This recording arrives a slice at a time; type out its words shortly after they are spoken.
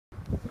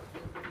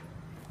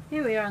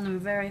Here we are on the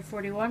Bavaria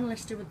 41,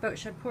 listed with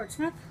Boatshed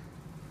Portsmouth.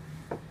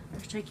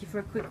 Let's take you for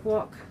a quick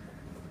walk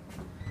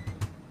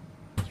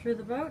through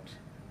the boat.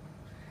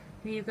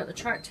 Here you've got the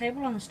chart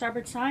table on the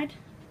starboard side,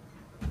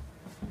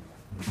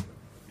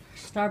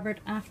 starboard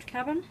aft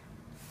cabin,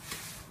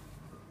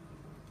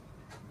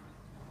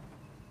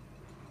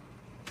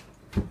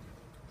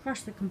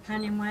 across the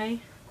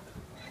companionway,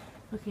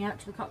 looking out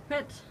to the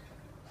cockpit,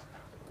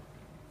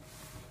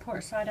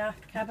 port side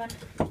aft cabin.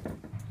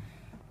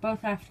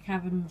 Both aft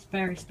cabins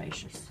very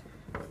spacious.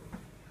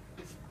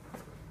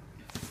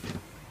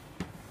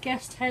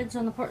 Guest heads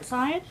on the port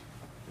side.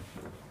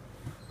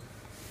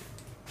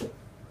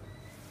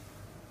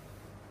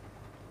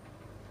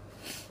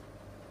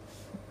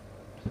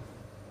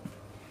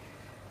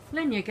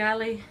 Linear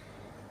galley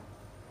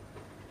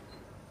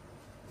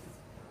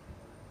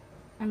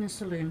and a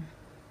saloon.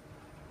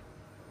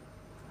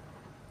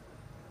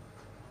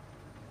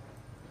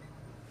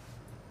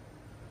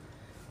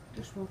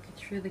 Just walk you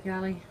through the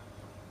galley.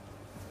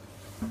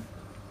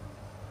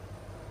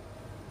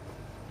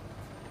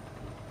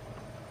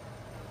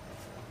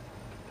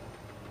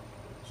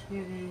 To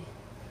the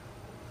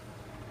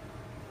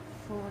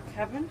forward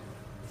cabin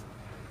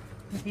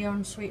with the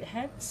ensuite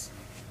heads.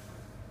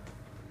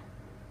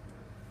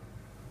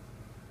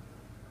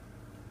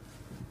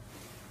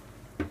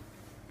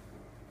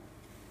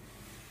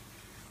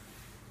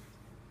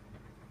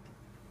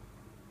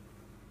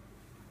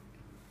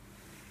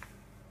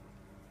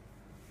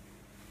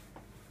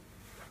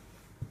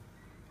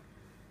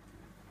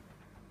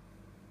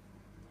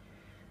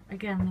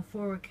 Again, the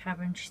forward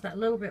cabin, just that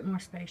little bit more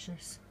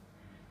spacious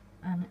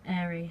and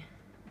airy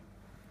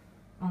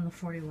on the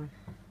 41.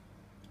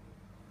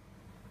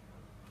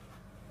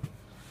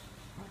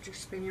 I'll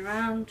just spin you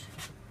around,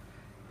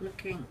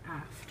 looking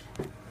aft.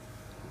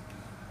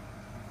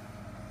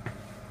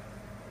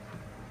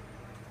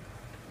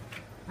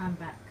 And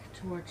back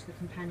towards the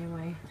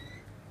companionway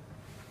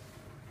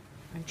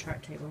and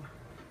chart table.